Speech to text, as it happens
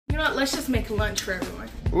You know what? Let's just make lunch for everyone.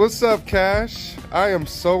 What's up, Cash? I am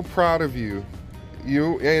so proud of you.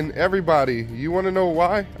 You and everybody. You want to know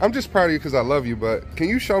why? I'm just proud of you because I love you, but can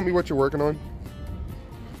you show me what you're working on?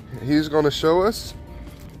 He's going to show us.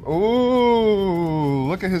 Ooh,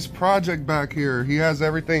 look at his project back here. He has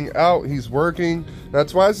everything out. He's working.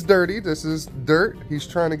 That's why it's dirty. This is dirt. He's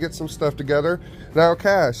trying to get some stuff together. Now,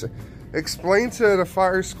 Cash, explain to the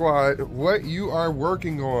fire squad what you are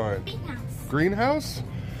working on. Greenhouse?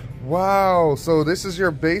 Wow. So this is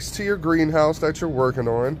your base to your greenhouse that you're working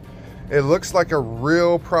on. It looks like a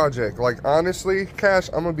real project. Like, honestly, Cash,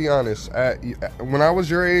 I'm going to be honest. When I was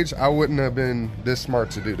your age, I wouldn't have been this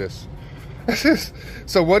smart to do this.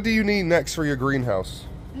 So what do you need next for your greenhouse?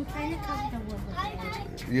 I'm trying to cover the wood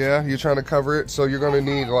with it. Yeah, you're trying to cover it. So you're gonna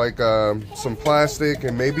need like some plastic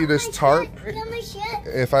and maybe this tarp.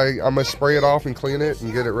 If I'm gonna spray it off and clean it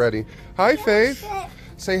and get it ready. Hi, Faith.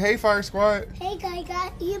 Say hey, Fire Squad. Hey, guys,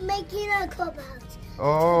 you're making a clubhouse.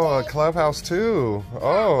 Oh, a clubhouse too.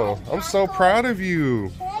 Oh, I'm so proud of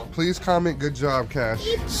you. Please comment. Good job, Cash.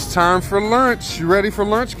 It's time for lunch. You ready for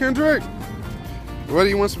lunch, Kendrick? What, do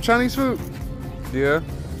you want some Chinese food? Yeah.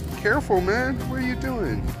 Careful, man. What are you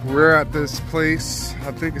doing? We're at this place.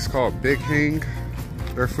 I think it's called Big Hing.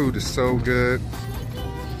 Their food is so good.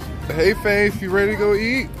 Hey, Faith. You ready to go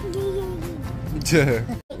eat? Yeah.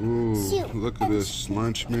 Ooh, look at this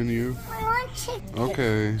lunch menu. I want chicken.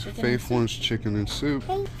 Okay, Faith wants chicken and soup.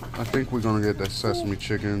 I think we're gonna get that sesame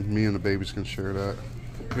chicken. Me and the babies can share that.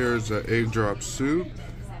 Here's the egg drop soup.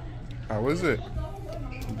 How is it?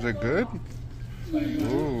 Is it good?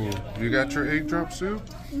 Ooh, you got your egg drop soup?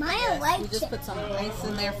 Maya likes We just put some ice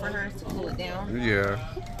in there for her to cool it down. Yeah.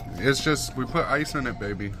 It's just, we put ice in it,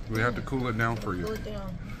 baby. We have to cool it down for you. Cool it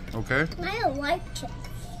down. Okay? Maya likes chips.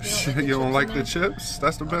 You don't like the chips?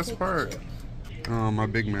 That's the best part. Oh, my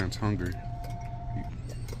big man's hungry.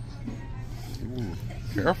 Ooh,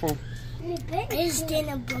 careful. It's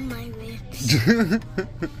gonna burn my ribs.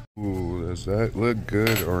 Ooh, does that look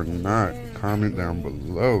good or not? Comment down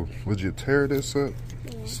below. Would you tear this up?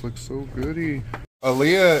 This looks so goody.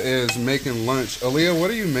 Aaliyah is making lunch. Aaliyah,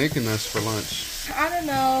 what are you making us for lunch? I don't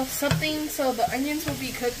know, something so the onions will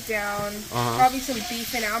be cooked down. Probably some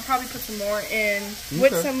beef in it. I'll probably put some more in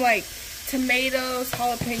with some like tomatoes,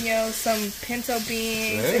 jalapenos, some pinto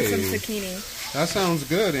beans, and some zucchini. That sounds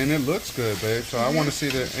good, and it looks good, babe. So I want to see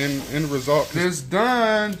the end result. It's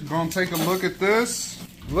done. Gonna take a look at this.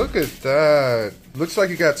 Look at that. Looks like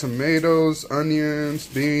you got tomatoes, onions,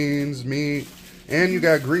 beans, meat, and you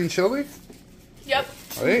got green chili? Yep.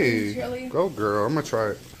 Hey, go girl. I'm gonna try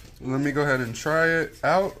it. Let me go ahead and try it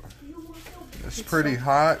out. It's pretty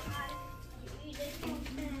hot.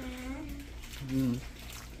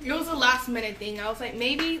 It was a last minute thing. I was like,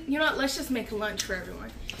 maybe, you know what, let's just make lunch for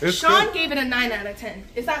everyone. Sean gave it a 9 out of 10.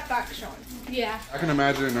 Is that fact, Sean? Yeah. I can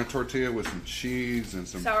imagine a tortilla with some cheese and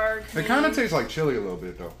some sour cream. It kind of tastes like chili a little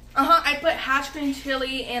bit though. I put hash brown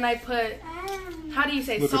chili and I put, how do you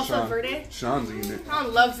say, salsa verde? Sean's eating it.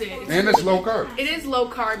 Sean loves it. And it's low carb. It is low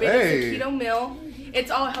carb. It's a keto meal. It's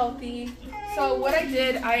all healthy. So what I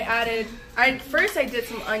did, first I did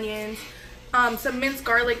some onions, some minced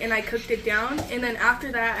garlic, and I cooked it down. And then after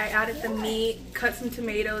that, I added the meat, cut some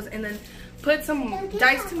tomatoes, and then put some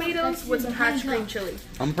diced tomatoes with some hash green chili.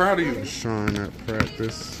 I'm proud of you. Sean at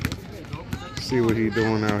practice. See what he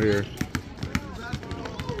doing out here.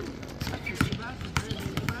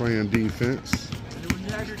 Playing defense.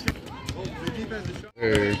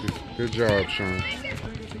 Hey, good job, Sean.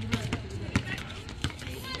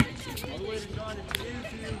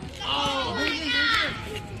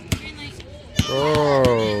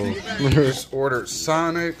 Oh, just ordered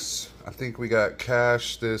Sonics. I think we got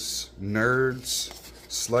Cash this Nerds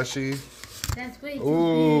slushy. That's way too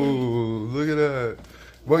Ooh, look at that.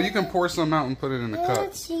 Well, you can pour some out and put it in a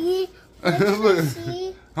cup. See? Look.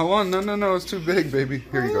 Hold on, no, it's too big, baby.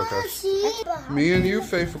 Here you go, Cash. Me and you,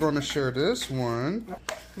 Faith, are going to share this one.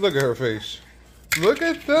 Look at her face. Look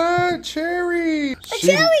at that cherry.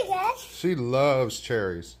 Cherry, Cash. She loves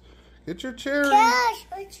cherries. Get your cherry. Cash,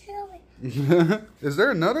 a cherry. Is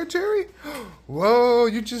there another cherry? Whoa,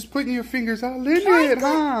 you just putting your fingers all in it,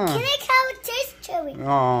 huh? Can I count this cherry?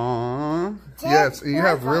 Aww. Yes, you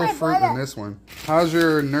have real fruit in this one. How's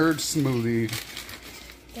your nerd smoothie?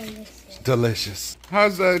 Delicious.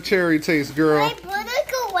 How's that cherry taste, girl? My brother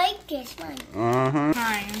could like this one. Uh-huh.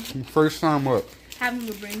 Time. First time what? Having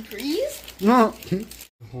the brain freeze. No.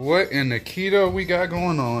 What in the keto we got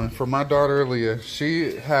going on for my daughter Leah?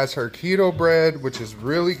 She has her keto bread, which is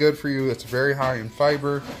really good for you. It's very high in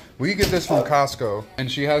fiber. We get this from Costco. And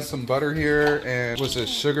she has some butter here and was it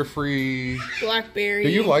sugar-free? Blackberry. Do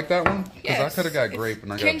you like that one? Because Yes. I could have got grape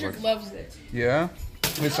and I got Kendrick loves it. Yeah?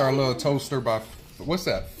 It's our little toaster by, what's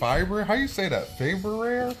that, Fiber? How you say that? Faber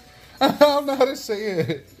Rare? I don't know how to say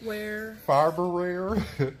it. Where? Fiber Rare?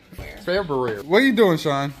 Faber Rare. What are you doing,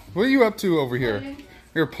 Sean? What are you up to over here?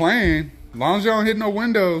 You're playing. As long as you don't hit no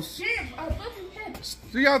windows.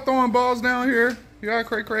 Y'all throwing balls down here? Y'all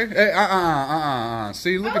cray. Hey,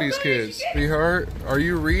 See, look at these kids. Sweetheart, are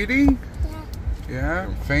you reading?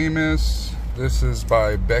 Yeah. Famous. This is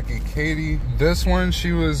by Becky Katie. This one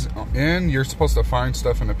she was in. You're supposed to find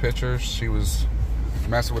stuff in the pictures. She was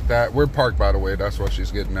messing with that. We're parked, by the way. That's why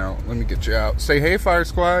she's getting out. Let me get you out. Say hey, Fire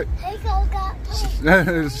Squad. Hey, Coca.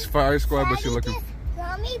 It's Fire Squad, but you're looking.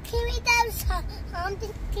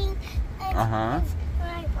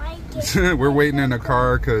 We're waiting in the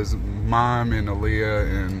car because Mom and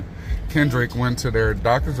Aaliyah and Kendrick went to their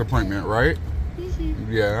doctor's appointment, right?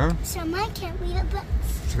 Mm-hmm. Yeah. So I can't read a book.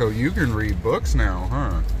 So you can read books now,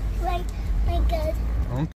 huh? Like good.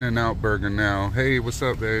 I'm in out burger now. Hey, what's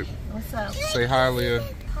up, babe? What's up? Say hi, Leah.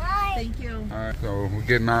 Hi. Thank you. All right, so we're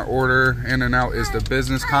getting our order. In-N-Out is the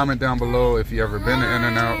business. Comment down below if you ever been to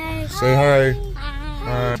In-N-Out. Say hi.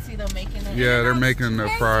 See them making it. Yeah, they're making the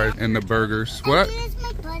fries and the burgers. What? Here's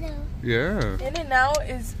my butter. Yeah. In-N-Out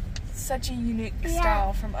is such a unique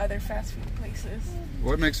style from other fast food places.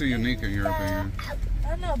 What makes it unique in your opinion? I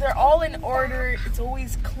don't know. They're all in order. It's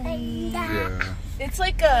always clean. Yeah. It's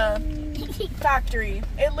like a factory.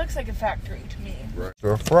 It looks like a factory to me. Right.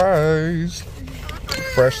 The fries.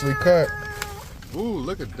 Freshly cut. Ooh,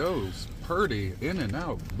 look at those. Purdy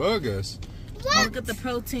In-N-Out burgers. Look at the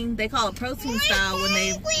protein. They call it protein style when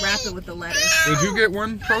they wrap it with the lettuce. Did you get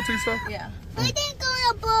one protein stuff? Yeah. We didn't go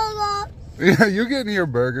to burger. Yeah, you getting your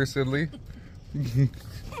burger, Sidley.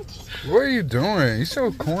 What are you doing? You're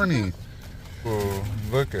so corny. Oh,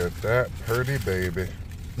 look at that pretty baby.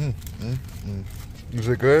 Is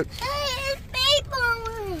it good? Hey, it's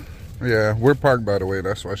paper. Yeah, we're parked, by the way.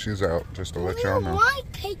 That's why she's out, just to let y'all know. Why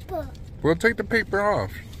paper? We'll take the paper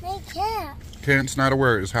off. They can't. Can't's not a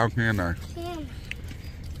word. It's how can I?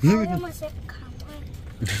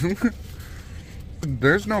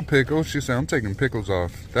 There's no pickles. She said, I'm taking pickles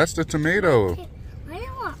off. That's the tomato.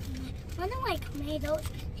 I don't like tomatoes.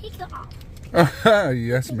 Take it off.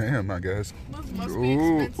 Yes, ma'am, I guess. Must be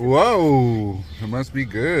Ooh, expensive. whoa. It must be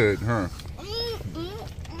good, huh?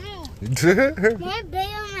 My bag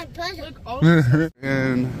on my butter.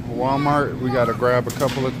 In Walmart, we got to grab a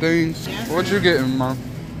couple of things. What you getting, Mom?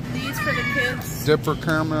 These for the kids. Dipper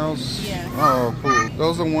caramels? Yeah. Oh, cool.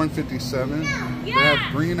 Those are $1.57. They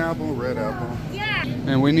have green apple, red apple. Yeah.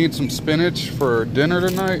 And we need some spinach for dinner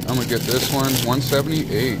tonight. I'm going to get this one,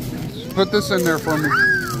 $1.78. Put this in there for me.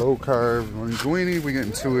 Low carb linguine. We're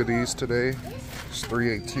getting 2 of these today. It's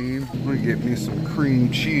 $3.18. I'm going to get me some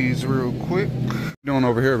cream cheese real quick. What you doing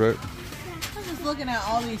over here, babe? I was just looking at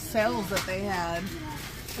all these sales that they had.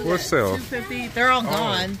 What sale? $2.50. They're all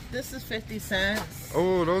gone. This is 50 cents.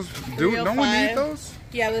 Oh, those. Dude, no one need 305. those?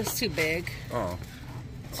 Yeah, this is too big. Oh.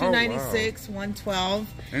 $2.96, $1.12.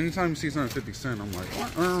 Anytime you see something 50 cents, I'm like,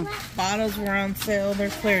 Bottles were on sale. They're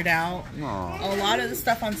cleared out. Aw. A lot of the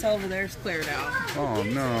stuff on sale over there is cleared out. Oh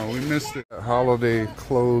no, we missed it. Holiday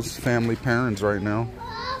clothes, family parents right now.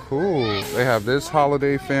 Cool. They have this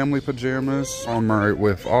holiday family pajamas. Walmart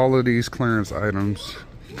with all of these clearance items.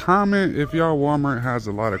 Comment if y'all Walmart has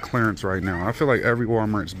a lot of clearance right now. I feel like every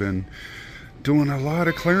Walmart's been doing a lot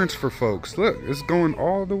of clearance for folks. Look, it's going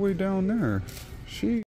all the way down there. She.